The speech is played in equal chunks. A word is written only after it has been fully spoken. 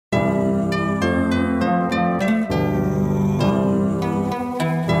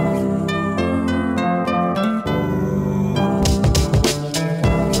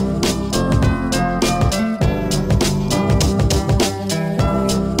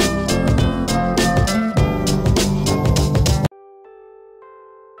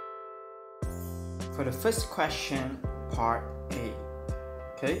first question, part A.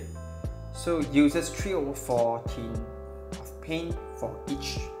 Okay, so uses 3/4 tin of paint for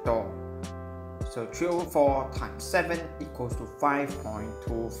each door. So 3/4 times 7 equals to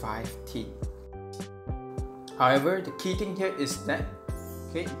 5.25 tin. However, the key thing here is that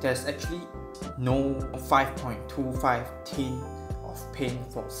there's actually no 5.25 tin of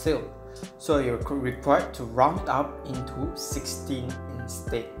paint for sale. So you're required to round it up into 16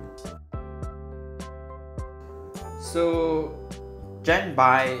 instead. So Jen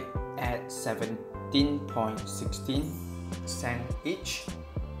buy at 17.16 cents each,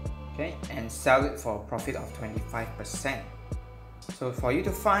 and sell it for a profit of 25%. So for you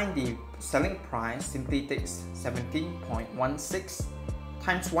to find the selling price, simply takes 17.16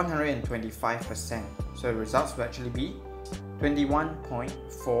 times 125%. So the results will actually be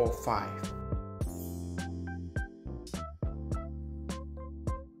 21.45.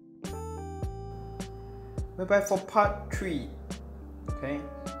 Whereby for part 3,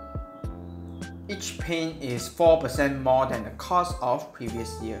 each paint is 4% more than the cost of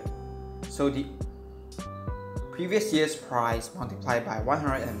previous year. So the previous year's price multiplied by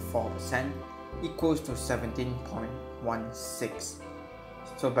 104% equals to 17.16.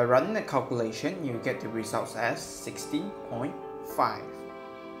 So by running the calculation, you get the results as 16.5.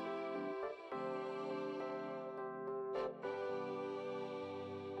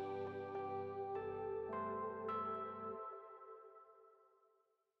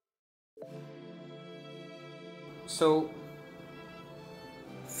 So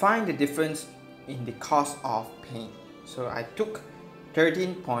find the difference in the cost of paint. So I took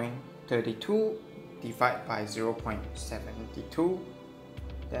 13.32 divided by 0.72.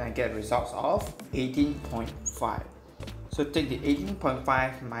 Then I get results of 18.5. So take the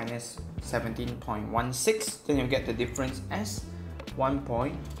 18.5 minus 17.16, then you get the difference as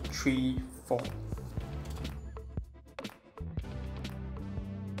 1.34.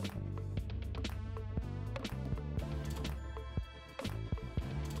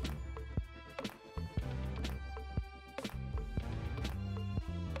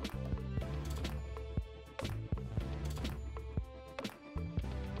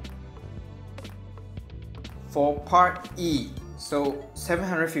 For part E, so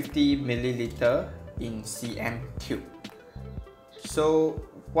 750 milliliter in cm cube. So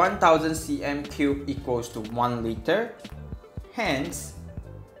 1000 cm cube equals to 1 liter. Hence,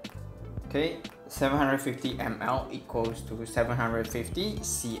 750 ml equals to 750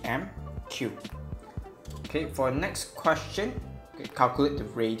 cm cube. For next question, calculate the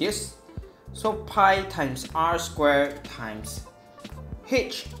radius. So pi times r squared times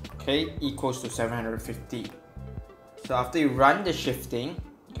h equals to 750. So after you run the shifting,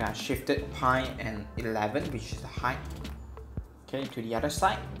 I shifted pi and 11, which is the height, to the other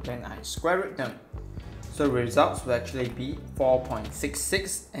side. Then I square root them. So results will actually be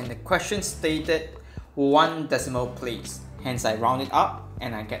 4.66, and the question stated 1 decimal place. Hence I round it up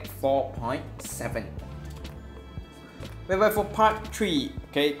and I get 4.7. Whereby for part 3,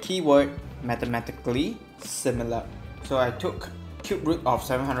 keyword mathematically similar. So I took cube root of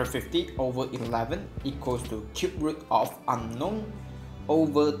 750 over 11 equals to cube root of unknown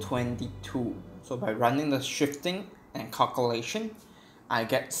over 22. So by running the shifting and calculation, I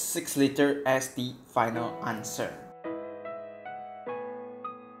get 6 liter as the final answer.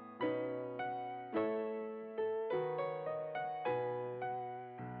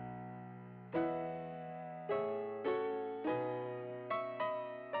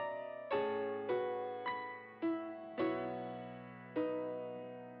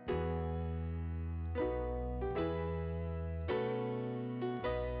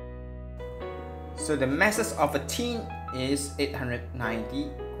 So the masses of a tin is 890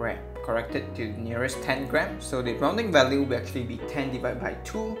 gram, corrected to the nearest 10 grams. So the rounding value will actually be 10 divided by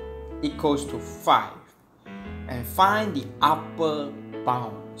 2 equals to 5. And find the upper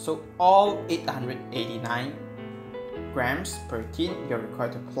bound. So all 889 grams per tin, you're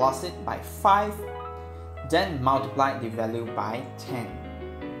required to plus it by 5, then multiply the value by 10.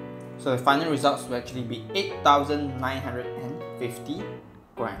 So the final results will actually be 8,950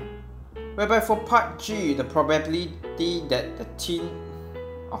 grams. Whereby for part G, the probability that the tin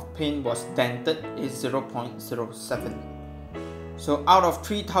of paint was dented is 0.07. So out of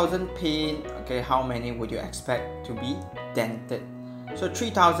 3000 paint, how many would you expect to be dented? So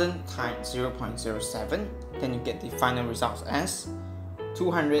 3000 times 0.07, then you get the final results as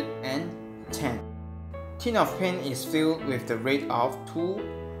 210. Tin of paint is filled with the rate of 2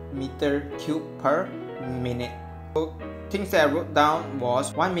 meter cube per minute. So things that I wrote down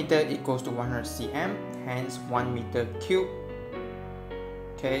was 1 meter equals to 100 cm, hence 1 meter cube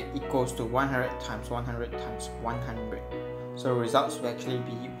okay, equals to 100 times 100 times 100. So results will actually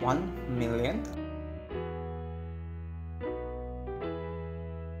be 1 million.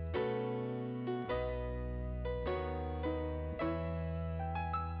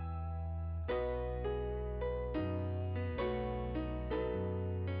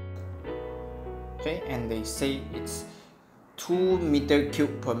 Okay, and they say it's 2 meter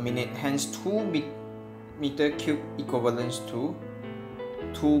cube per minute, hence 2 meter cube equivalents to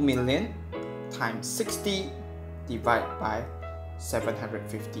 2 million times 60 divided by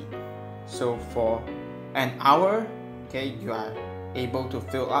 750. So for an hour, okay, you are able to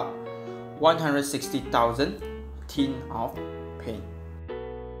fill up 160,000 tin of paint.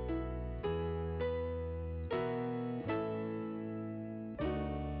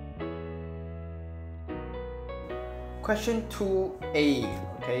 Question 2a,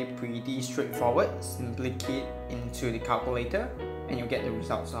 okay, pretty straightforward. Simply key it into the calculator and you get the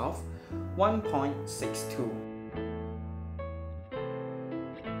results of 1.62.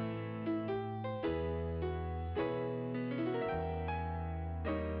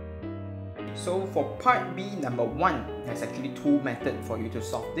 So for part B, number 1, there's actually 2 methods for you to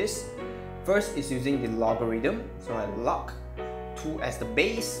solve this. First is using the logarithm. So I log 2 as the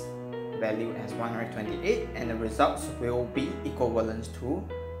base, value as 128, and the results will be equivalent to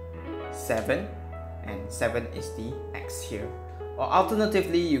 7, and 7 is the x here. Or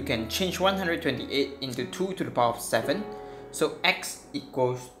alternatively, you can change 128 into 2 to the power of 7, so x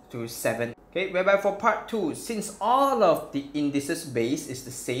equals to 7. Okay, whereby for part 2, since all of the indices base is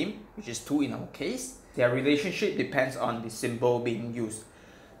the same, which is 2 in our case, their relationship depends on the symbol being used.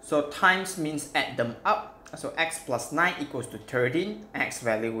 So times means add them up, so x plus 9 equals to 13, x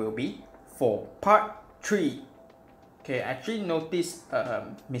value will be 4. Part 3, okay, actually notice a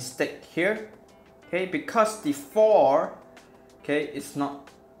mistake here, okay, because the 4, okay, is not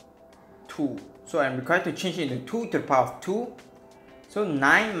 2, so I'm required to change it into 2 to the power of 2, so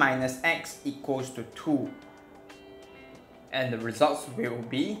 9 minus x equals to 2, and the results will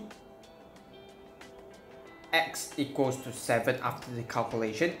be x equals to 7 after the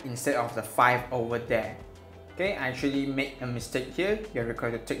calculation instead of the 5 over there. Okay, I actually made a mistake here. You're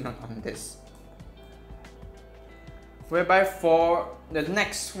required to take note on this. Whereby for the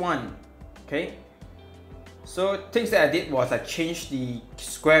next one, okay, so things that I did was I changed the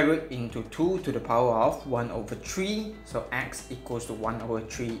square root into 2 to the power of 1 over 3. So x equals to 1 over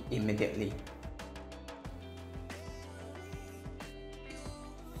 3 immediately.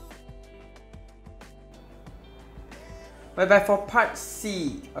 Whereby for part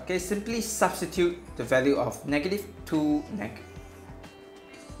C, okay, simply substitute the value of -2,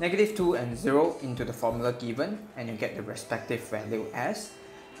 -2 and 0 into the formula given, and you get the respective value as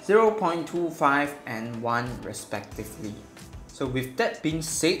 0.25 and 1 respectively. So with that being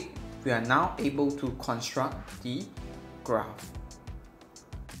said, we are now able to construct the graph.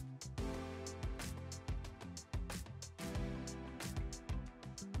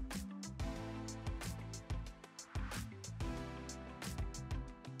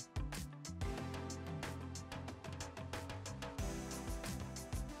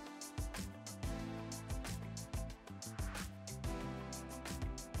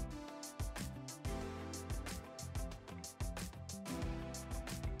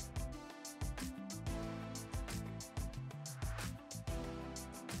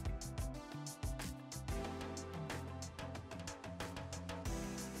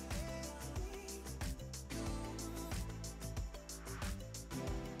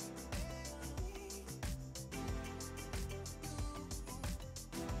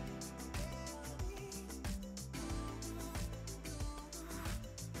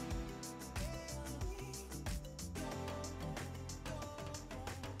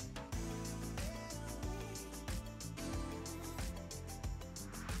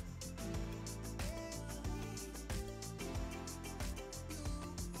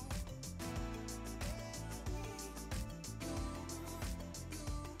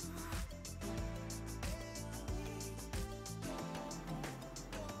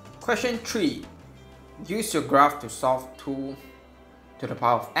 Question 3. Use your graph to solve 2 to the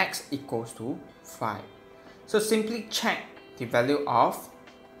power of x equals to 5. So simply check the value of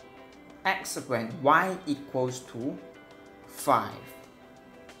x when y equals to 5.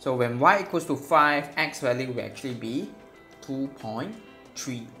 So when y equals to 5, x value will actually be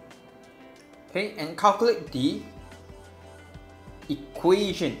 2.3. Okay, and calculate the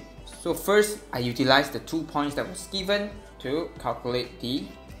equation. So first, I utilize the 2 points that was given to calculate the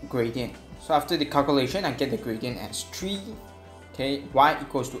gradient. So after the calculation, I get the gradient as 3. Okay, y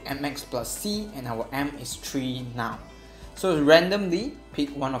equals to mx plus c, and our m is 3 now. So randomly pick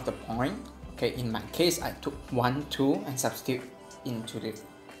one of the point. Okay, in my case, I took 1, 2 and substitute into the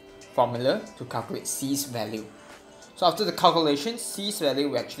formula to calculate C's value. So after the calculation, C's value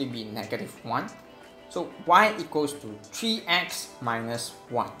will actually be -1. So y equals to 3x minus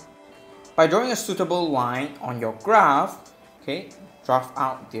 1. By drawing a suitable line on your graph, okay, draft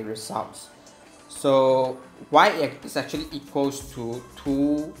out the results. So y is actually equals to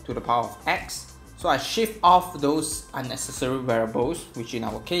 2 to the power of x. So I shift off those unnecessary variables, which in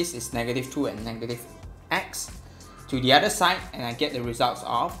our case is -2 and -x, to the other side, and I get the results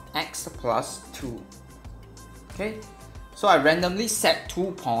of x plus 2. Okay, so I randomly set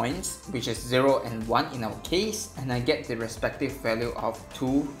 2 points, which is 0 and 1 in our case, and I get the respective value of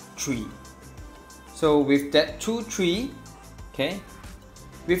 2, 3. So with that 2, 3, okay,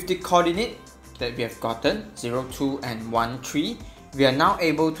 with the coordinate that we have gotten, 0, 2 and 1, 3, we are now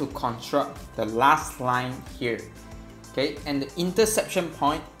able to construct the last line here. Okay, and the intersection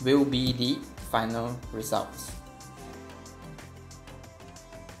point will be the final results.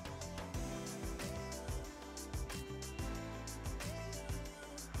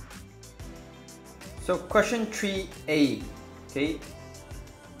 So question 3a, okay,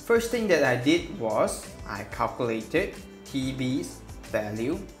 first thing that I did was I calculated TB's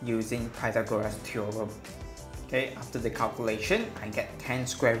value using Pythagoras theorem. Okay, after the calculation, I get 10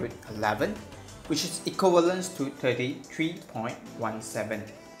 square root 11, which is equivalent to 33.17.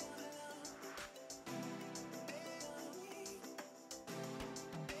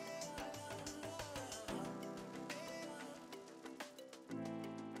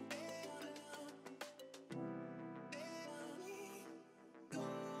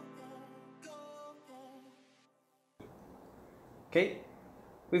 Okay,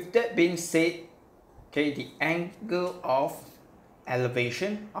 with that being said, okay, the angle of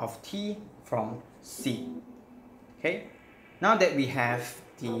elevation of T from C. Okay, now that we have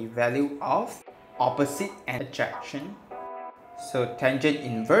the value of opposite and adjacent, so tangent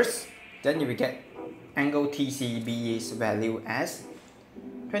inverse, then you will get angle TCB's value as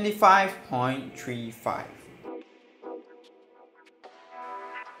 25.35.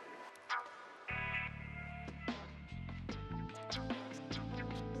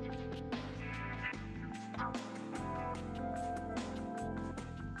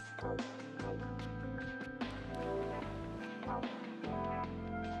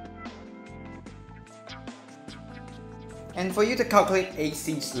 And for you to calculate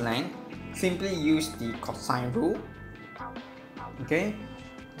AC's length, simply use the cosine rule. Okay,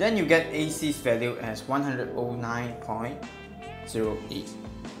 then you get AC's value as 109.08.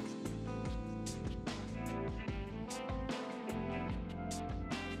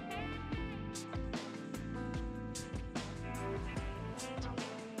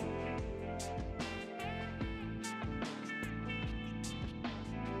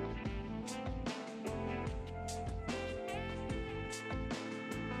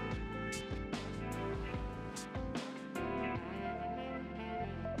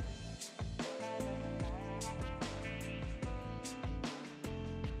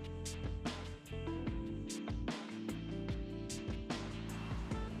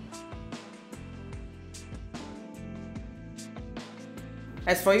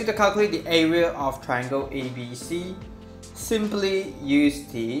 As for you to calculate the area of triangle ABC, simply use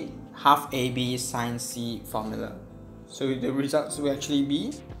the half AB sine C formula. So the results will actually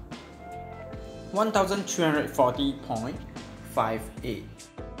be 1340.58.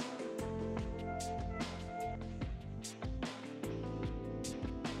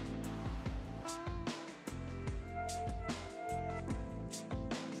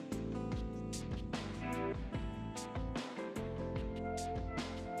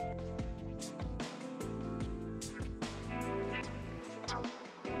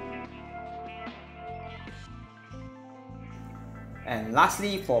 And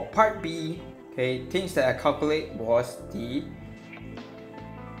lastly, for part B, okay, things that I calculate was the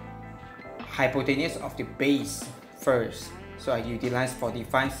hypotenuse of the base first. So I utilized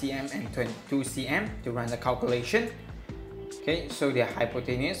 45 cm and 22 cm to run the calculation. Okay, so the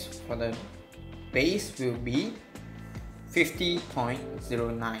hypotenuse for the base will be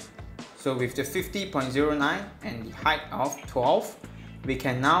 50.09. So with the 50.09 and the height of 12, we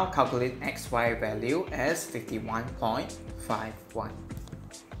can now calculate xy value as 51.51.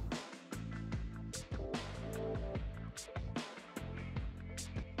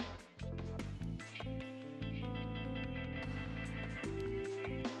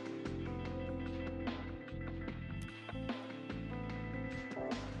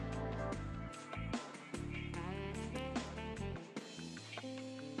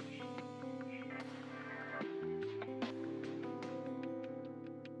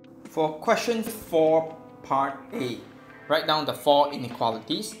 For question 4, part A, write down the 4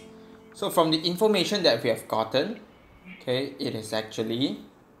 inequalities. So from the information that we have gotten, okay, it is actually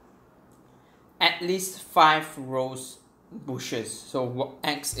at least 5 rose bushes. So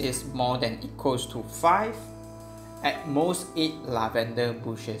X is more than equals to 5. At most 8 lavender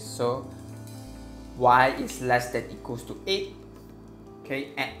bushes. So Y is less than equals to 8. Okay,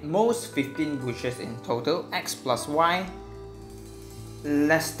 at most 15 bushes in total. X plus Y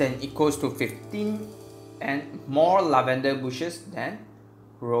less than equals to 15, and more lavender bushes than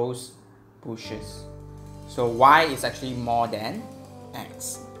rose bushes. So Y is actually more than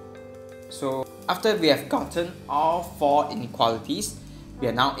X. So after we have gotten all 4 inequalities, we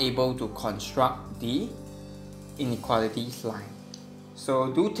are now able to construct the inequalities line.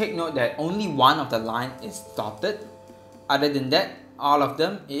 So do take note that only one of the line is dotted. Other than that, all of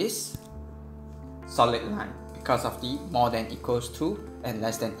them is solid line because of the more than equals to and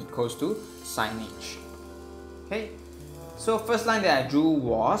less than equals to signage. Okay, so first line that I drew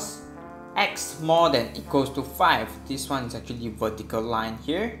was X more than equals to 5. This one is actually the vertical line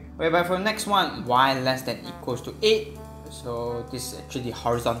here. Whereby for the next one, Y less than equals to 8. So this is actually the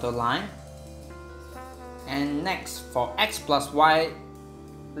horizontal line. And next, for X plus Y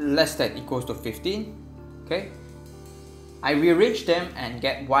less than equals to 15. Okay, I rearrange them and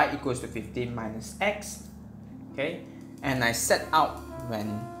get Y equals to 15 minus X. Okay, and I set out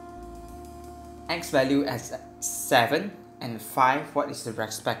when X value as 7 and 5, what is the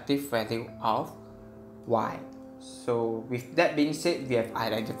respective value of Y. So with that being said, we have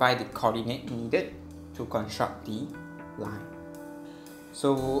identified the coordinate needed to construct the line.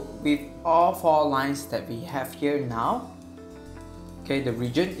 So with all 4 lines that we have here now, okay, the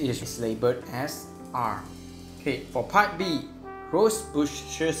region is labeled as R. Okay, for part B, rose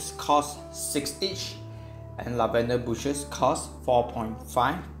bushes cost 6 each and lavender bushes cost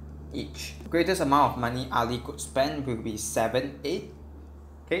 4.5 each. The greatest amount of money Ali could spend will be 7, 8.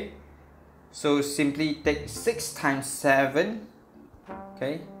 Okay, so simply take 6 times 7,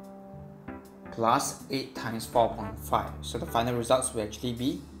 okay, plus 8 times 4.5. So the final results will actually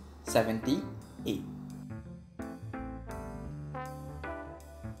be 78.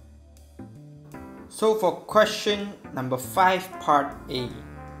 So for question number 5, part A,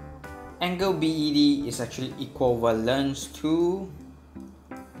 angle BED is actually equivalent to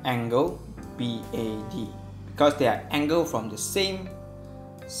angle BAD because they are angle from the same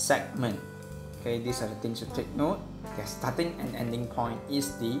segment. Okay, these are the things to take note. Their starting and ending point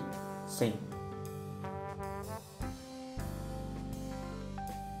is the same.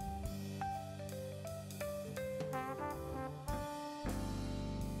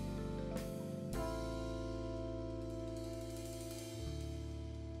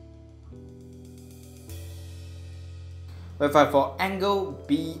 Whereby for angle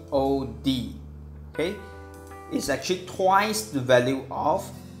BOD, okay, it's actually twice the value of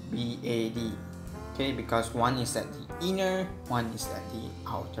BAD, okay, because one is at the inner, one is at the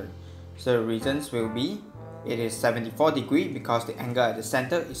outer. So the reasons will be, it is 74 degrees because the angle at the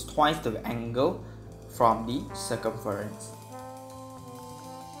center is twice the angle from the circumference.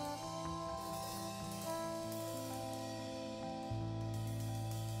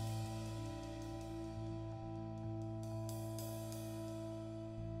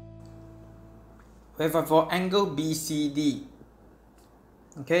 Whereby for angle BCD,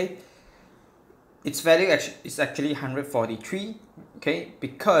 okay, its value is actually 143, okay,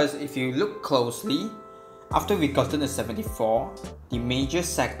 because if you look closely, after we gotten the 74, the major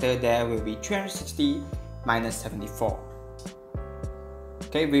sector there will be 360 minus 74.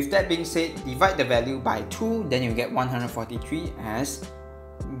 Okay, with that being said, divide the value by 2, then you get 143 as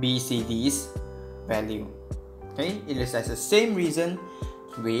BCD's value. Okay, it is as the same reason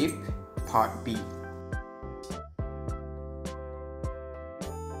with part B.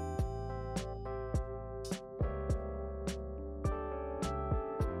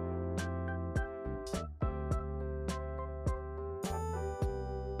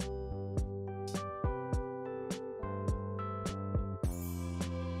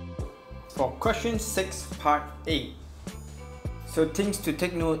 For question 6, part A. So things to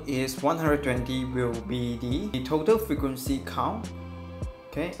take note is 120 will be the total frequency count.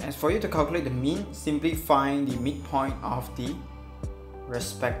 Okay, as for you to calculate the mean, simply find the midpoint of the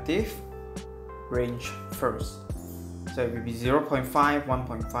respective range first. So it will be 0.5,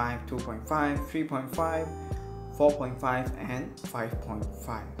 1.5, 2.5, 3.5, 4.5 and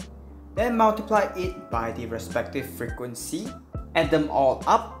 5.5. Then multiply it by the respective frequency, add them all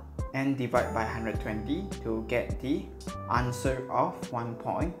up and divide by 120 to get the answer of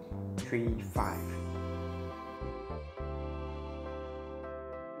 1.35.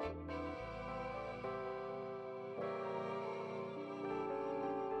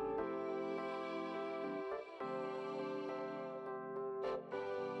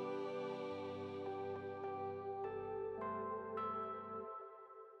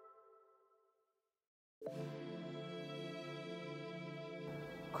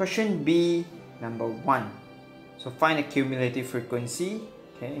 Question B, number 1. So find the cumulative frequency.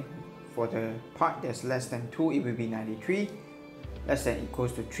 Okay, for the part that's less than 2, it will be 93. Less than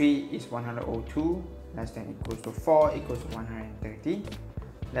equals to 3 is 102. Less than equals to 4 equals to 130.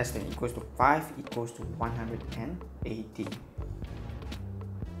 Less than equals to 5 equals to 180.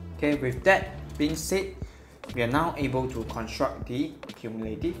 Okay, with that being said, we are now able to construct the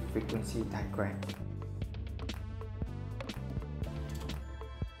cumulative frequency diagram.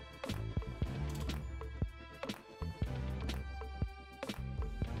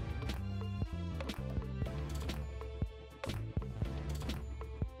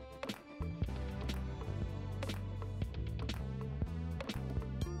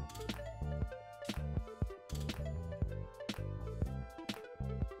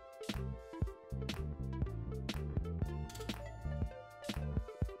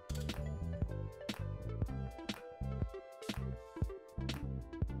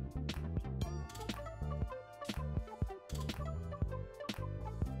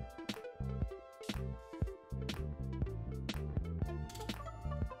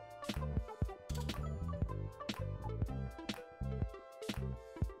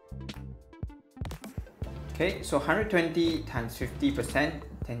 Okay, so 120 times 50%,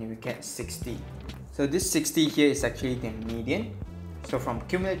 then you will get 60. So this 60 here is actually the median. So from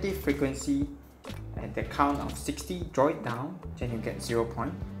cumulative frequency, at the count of 60, draw it down, then you get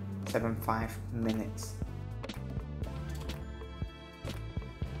 0.75 minutes.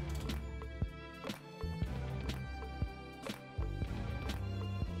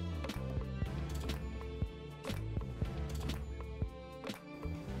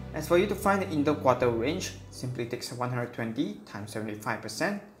 As for you to find the interquartile range, simply takes 120 times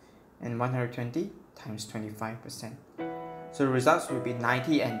 75% and 120 times 25%. So the results will be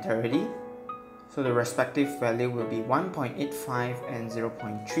 90 and 30. So the respective value will be 1.85 and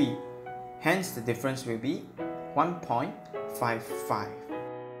 0.3. Hence the difference will be 1.55.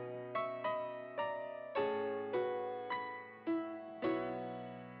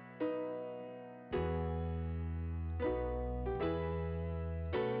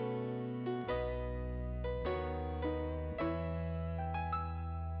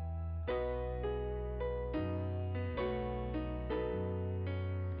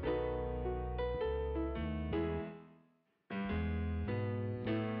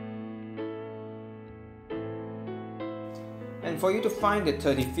 And for you to find the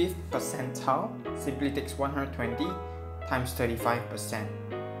 35th percentile, simply takes 120 times 35%.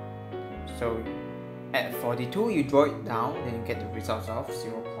 So at 42, you draw it down, then you get the results of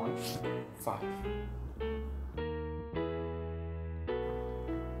 0.5.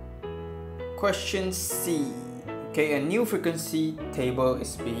 Question C. Okay, a new frequency table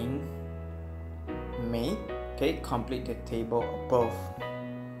is being made. Okay, complete the table above.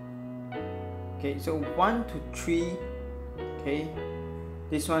 Okay, so 1 to 3. Okay,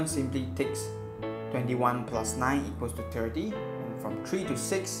 this one simply takes 21 plus 9 equals to 30, and from 3 to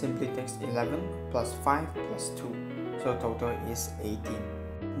 6 simply takes 11 plus 5 plus 2, so total is 18.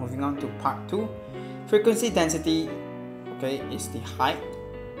 Moving on to part 2, frequency density, okay, is the height,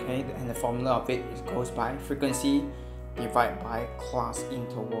 okay, and the formula of it goes by frequency divided by class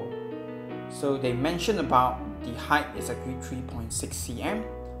interval. So they mentioned about the height is actually 3.6 cm,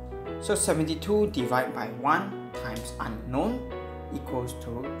 so 72 divided by 1 times unknown equals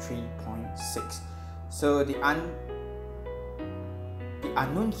to 3.6. So the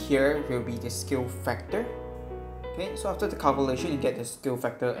unknown here will be the scale factor. Okay, so after the calculation, you get the scale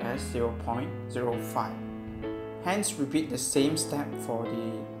factor as 0.05. Hence, repeat the same step for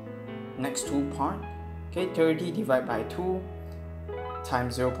the next two parts. Okay, 30 divided by 2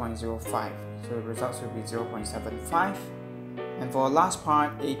 times 0.05. So the results will be 0.75. And for the last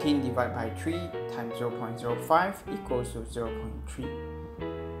part, 18 divided by 3 times 0.05 equals to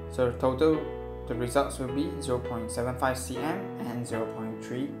 0.3. So the total, the results will be 0.75 cm and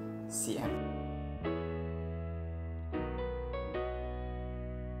 0.3 cm.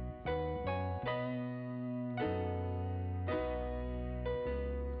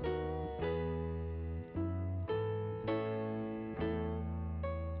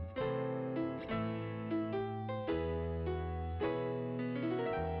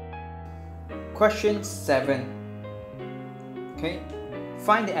 Question 7. Okay,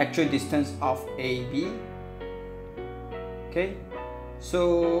 find the actual distance of AB. Okay,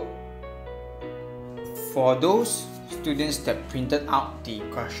 so for those students that printed out the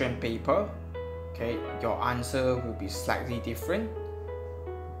question paper, okay, your answer will be slightly different,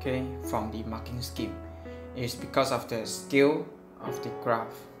 okay, from the marking scheme. It's because of the scale of the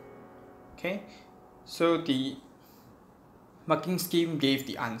graph. Okay, so the marking scheme gave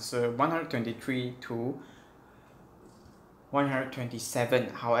the answer 123 to 127.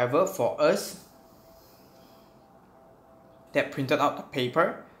 However, for us that printed out the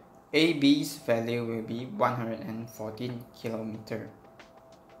paper, AB's value will be 114 kilometer.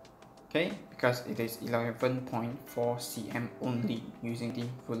 Okay, because it is 11.4 cm only, using the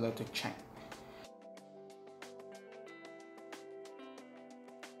ruler to check.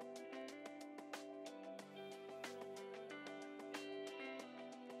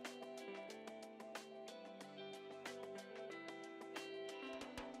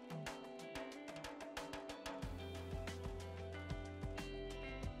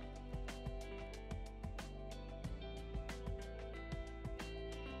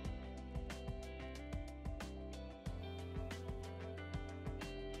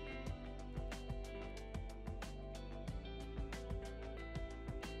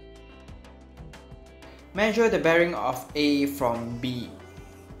 Measure the bearing of A from B.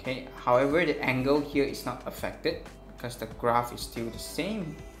 Okay, however, the angle here is not affected because the graph is still the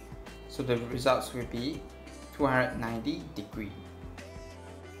same. So the results will be 290 degrees.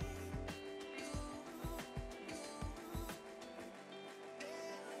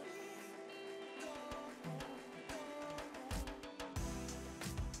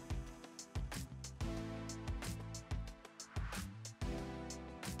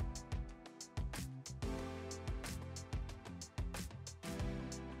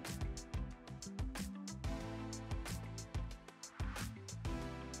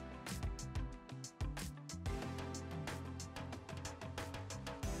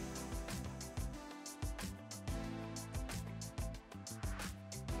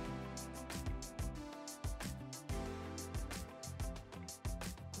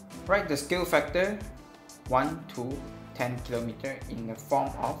 Write the scale factor 1 to 10 km in the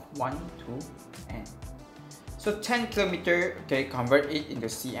form of 1 to n. So 10 km, okay, convert it into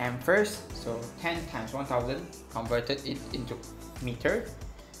cm first. So 10 times 1000, converted it into meter.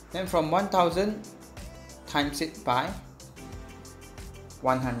 Then from 1000, times it by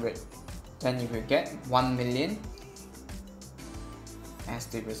 100. Then you will get 1 million as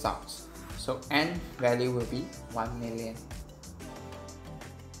the results. So n value will be 1 million.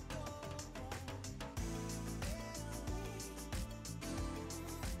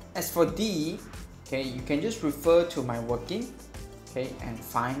 As for D, okay, you can just refer to my working, okay, and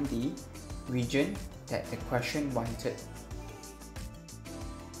find the region that the question wanted.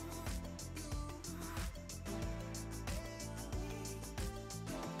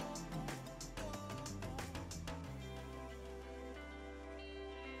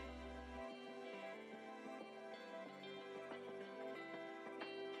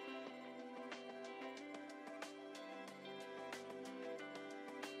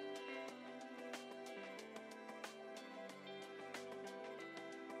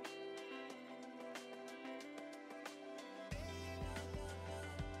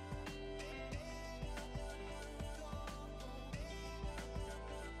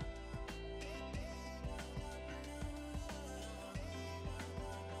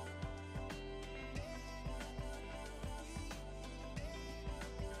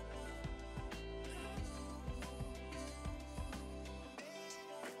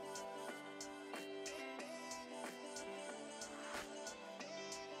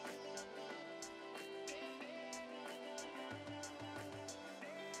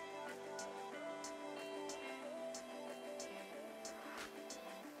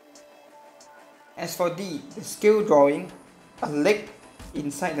 As for D, the scale drawing, a lake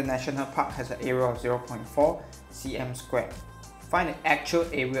inside the national park has an area of 0.4 cm squared. Find the actual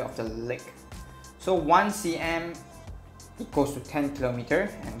area of the lake. So 1 cm equals to 10 km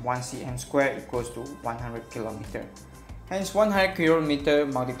and 1 cm squared equals to 100 km. Hence 100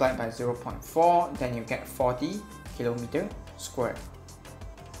 km multiplied by 0.4, then you get 40 km squared.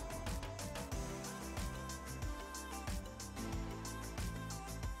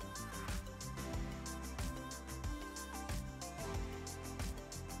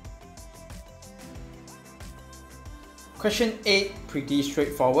 Question 8, pretty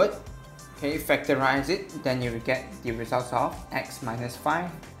straightforward. Okay, factorize it, then you will get the results of x minus 5,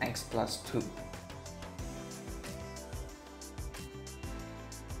 x plus 2.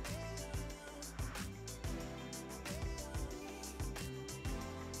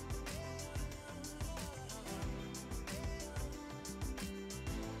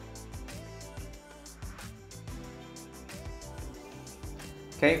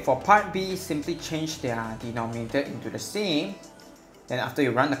 Okay, for part B, simply change their denominator into the same. Then after you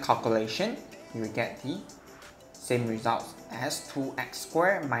run the calculation, you will get the same results as 2x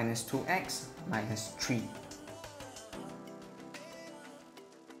squared minus 2x minus 3.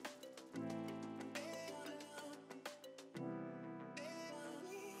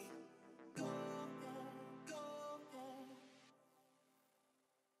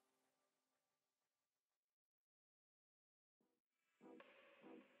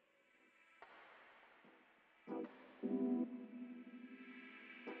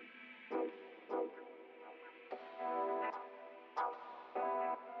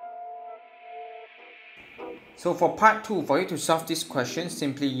 So for part 2, for you to solve this question,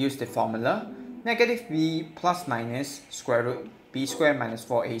 simply use the formula negative b plus minus square root b squared minus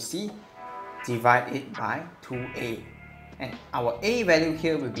 4ac, divide it by 2a. And our a value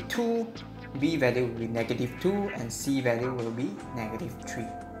here will be 2, b value will be negative 2, and c value will be negative 3.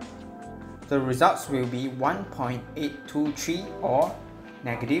 The results will be 1.823 or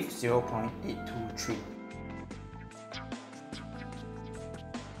negative 0.823.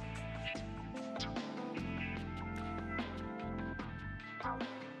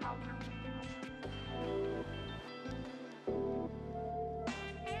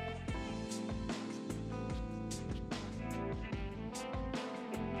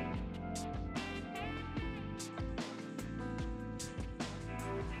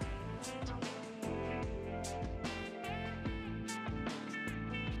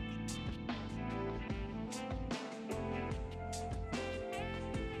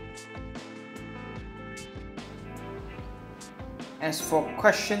 As for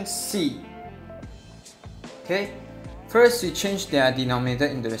question C, okay, first you change their denominator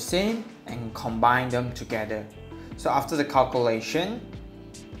into the same and combine them together. So after the calculation,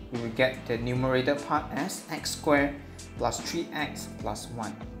 we will get the numerator part as x squared plus 3x plus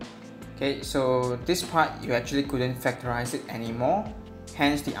 1. Okay, so this part you actually couldn't factorize it anymore.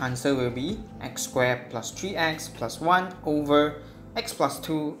 Hence the answer will be x squared plus 3x plus 1 over x plus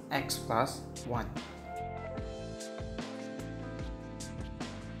 2, x plus 1.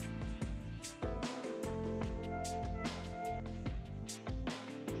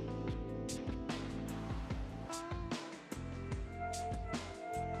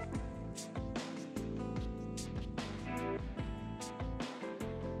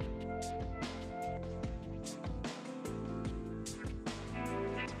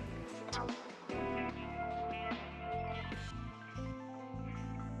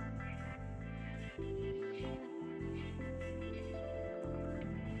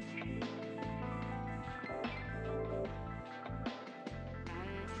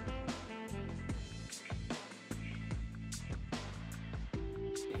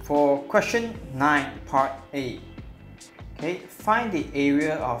 For question 9, part A, okay, find the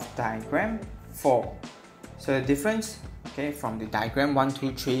area of diagram 4. So the difference, okay, from the diagram 1,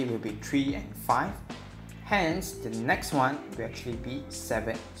 2, 3 will be 3 and 5. Hence, the next one will actually be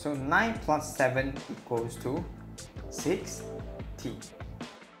 7. So 9 plus 7 equals to 16.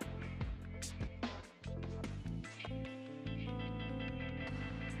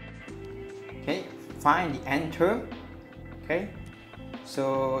 Okay, find the n term. Okay,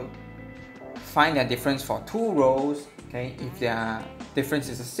 so find the difference for two rows. Okay, if their difference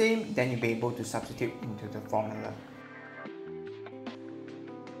is the same, then you'll be able to substitute into the formula.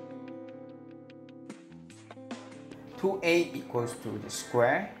 Two a equals to the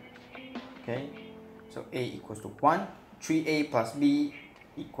square. Okay, so a equals to 1. 3a plus b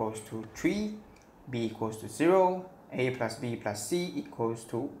equals to 3. B equals to 0. A plus b plus c equals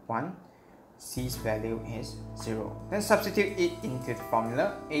to 1. C's value is 0. Then substitute it into the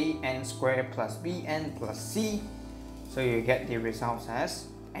formula an squared plus bn plus c. So you get the results as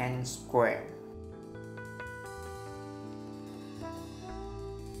n squared.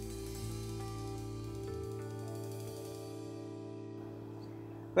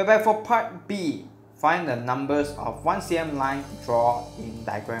 Whereby for part B, find the numbers of 1 cm line drawn in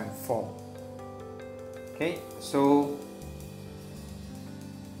diagram 4. Okay, so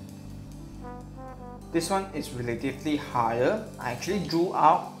this one is relatively harder. I actually drew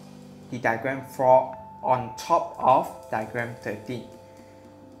out the diagram 4 on top of diagram 13.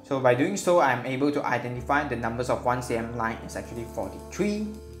 So by doing so, I am able to identify the numbers of 1 cm line is actually 43.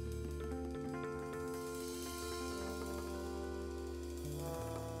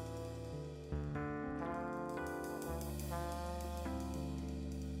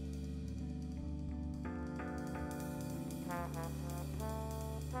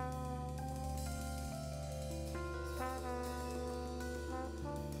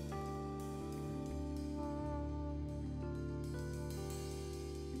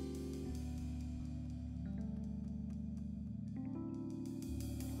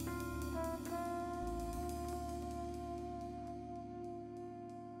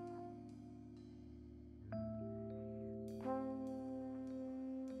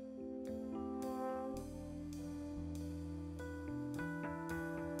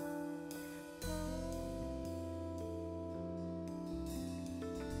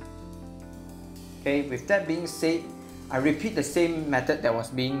 Okay, with that being said, I repeat the same method that was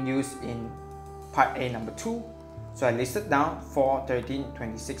being used in part A number 2. So I listed down 4, 13,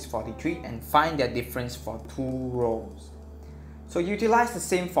 26, 43 and find their difference for two rows. So utilize the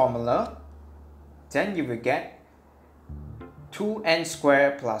same formula. then you will get 2n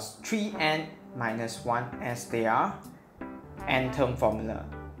squared plus 3n minus 1 as they are n-term formula.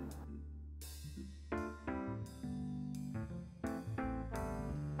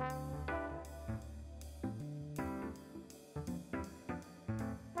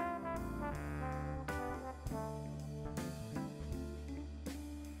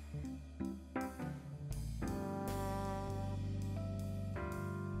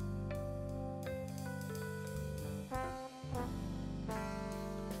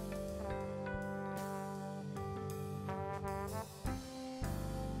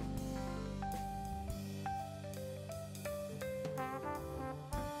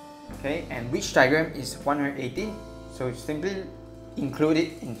 Okay, and which diagram is 118? So simply include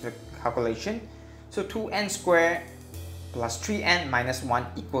it into the calculation. So 2n squared plus 3n minus 1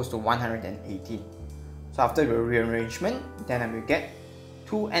 equals to 118. So after the rearrangement, then I will get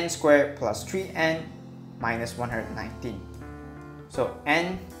 2n squared plus 3n minus 119. So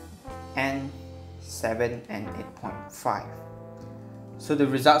n, 7 and 8.5. So the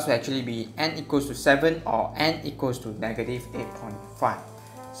results will actually be n equals to 7 or n equals to negative 8.5.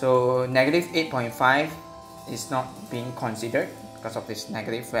 So negative 8.5 is not being considered because of this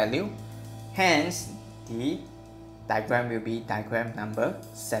negative value. Hence, the diagram will be diagram number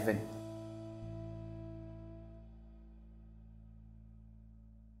 7.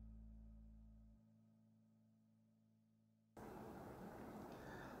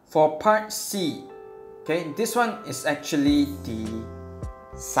 For part C, okay, this one is actually the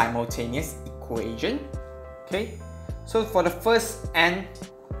simultaneous equation. Okay, so for the first n,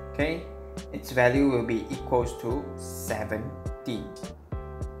 okay, its value will be equals to 17.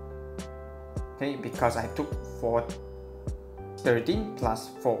 Okay, because I took 13 plus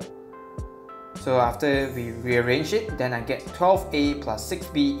 4. So after we rearrange it, then I get 12a plus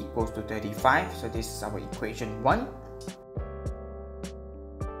 6b equals to 35. So this is our equation 1.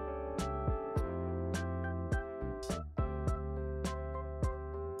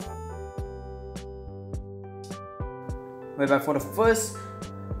 Whereby for the first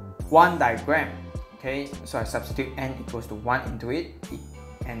one diagram, okay, so I substitute n equals to 1 into it,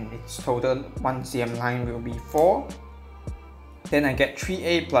 and its total 1 cm line will be 4. Then I get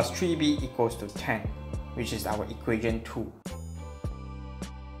 3a plus 3b equals to 10, which is our equation 2.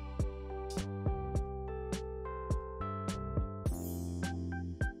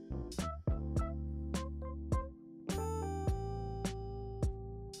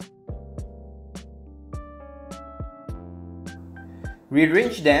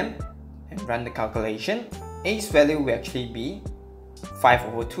 Rearrange them and run the calculation. A's value will actually be 5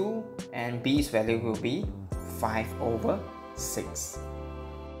 over 2 and B's value will be 5 over 6.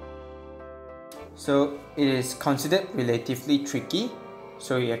 So it is considered relatively tricky.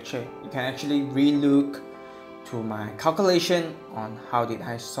 So you can actually re-look to my calculation on how did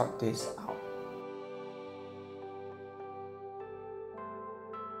I sort this out.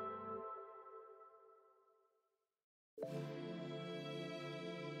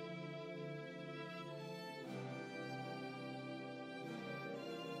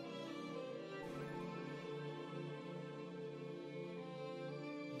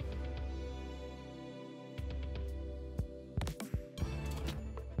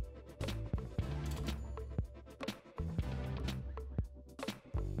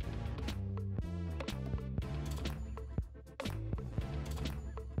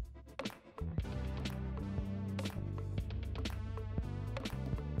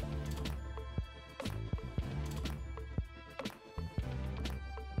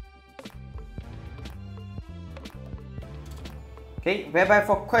 Okay, whereby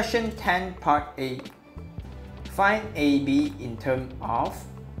for question 10 part A, find AB in terms of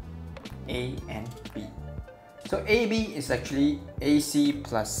A and B. So AB is actually AC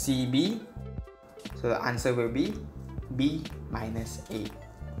plus CB. So the answer will be B minus A.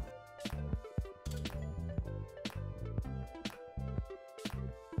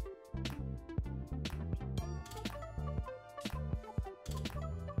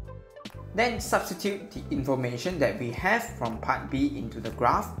 Then substitute the information that we have from part B into the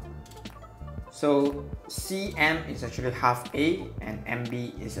graph. So CM is actually half A and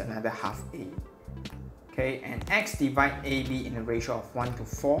MB is another half A. Okay, and X divide AB in a ratio of 1 to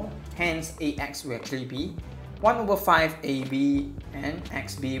 4. Hence AX will actually be 1 over 5 AB and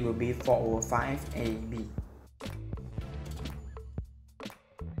XB will be 4 over 5 AB.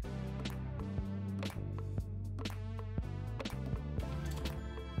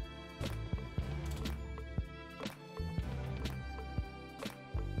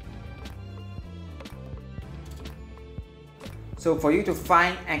 So for you to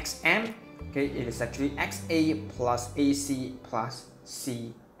find XM, Okay, it is actually XA plus AC plus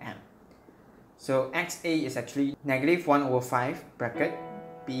CM. So XA is actually negative 1 over 5 bracket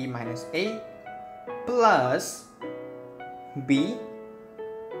B minus A plus B,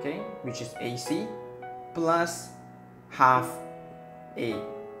 okay, which is AC, plus half A.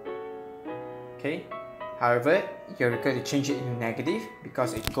 Okay, however, you're required to change it into negative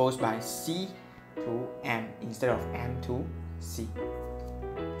because it goes by C to M instead of M to C.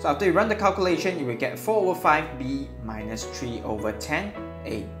 So after you run the calculation, you will get 4 over 5B minus 3 over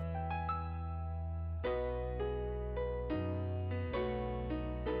 10A.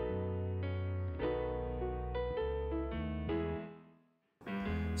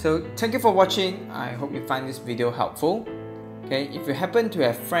 So thank you for watching. I hope you find this video helpful. Okay, if you happen to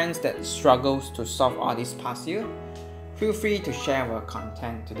have friends that struggles to solve all this past year, feel free to share our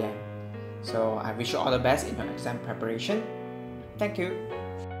content to them. So I wish you all the best in your exam preparation. Thank you.